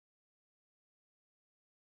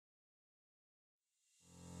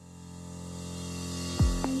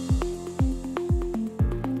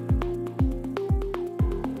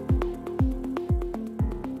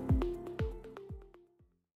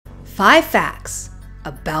5 facts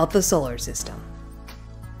about the solar system.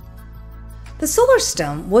 The solar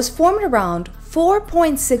system was formed around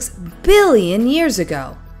 4.6 billion years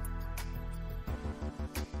ago.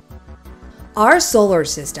 Our solar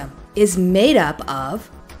system is made up of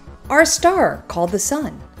our star called the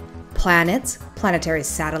Sun, planets, planetary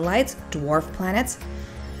satellites, dwarf planets,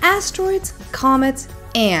 asteroids, comets,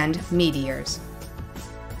 and meteors.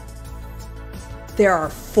 There are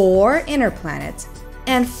 4 inner planets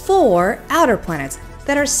and 4 outer planets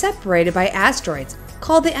that are separated by asteroids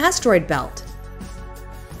called the asteroid belt.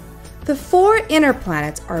 The 4 inner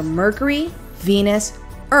planets are Mercury, Venus,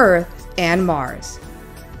 Earth, and Mars.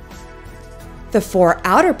 The 4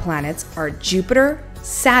 outer planets are Jupiter,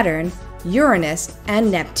 Saturn, Uranus, and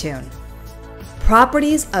Neptune.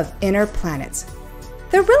 Properties of inner planets.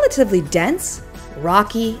 They're relatively dense,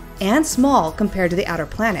 rocky, and small compared to the outer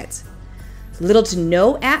planets. Little to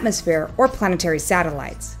no atmosphere or planetary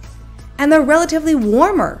satellites. And they're relatively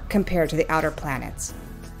warmer compared to the outer planets.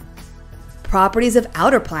 Properties of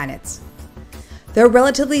outer planets. They're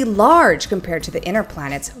relatively large compared to the inner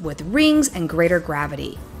planets with rings and greater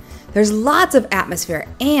gravity. There's lots of atmosphere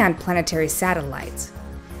and planetary satellites.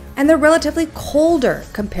 And they're relatively colder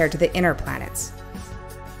compared to the inner planets.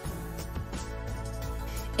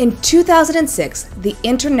 In 2006, the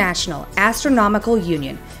International Astronomical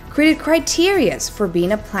Union created criteria for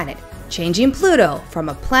being a planet, changing Pluto from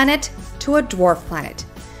a planet to a dwarf planet.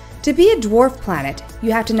 To be a dwarf planet,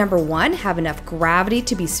 you have to number 1, have enough gravity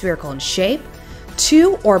to be spherical in shape,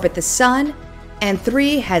 2, orbit the Sun, and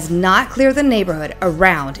 3, has not cleared the neighborhood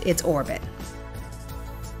around its orbit.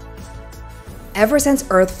 Ever since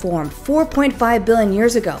Earth formed 4.5 billion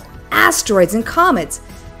years ago, asteroids and comets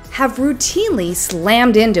have routinely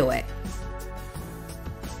slammed into it.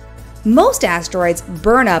 Most asteroids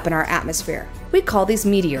burn up in our atmosphere. We call these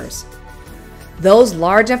meteors. Those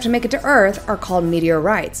large enough to make it to Earth are called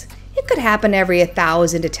meteorites. It could happen every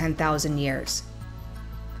 1,000 to 10,000 years.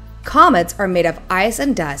 Comets are made of ice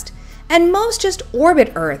and dust, and most just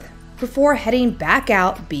orbit Earth before heading back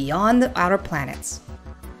out beyond the outer planets.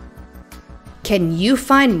 Can you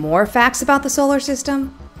find more facts about the solar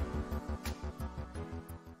system?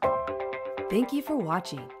 Thank you for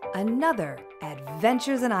watching another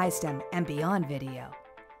Adventures in iSTEM and Beyond video.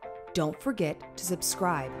 Don't forget to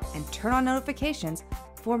subscribe and turn on notifications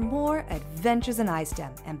for more Adventures in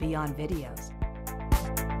iSTEM and Beyond videos.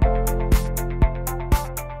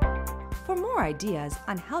 For more ideas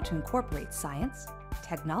on how to incorporate science,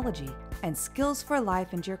 technology, and skills for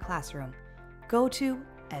life into your classroom, go to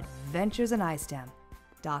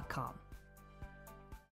adventuresinistem.com.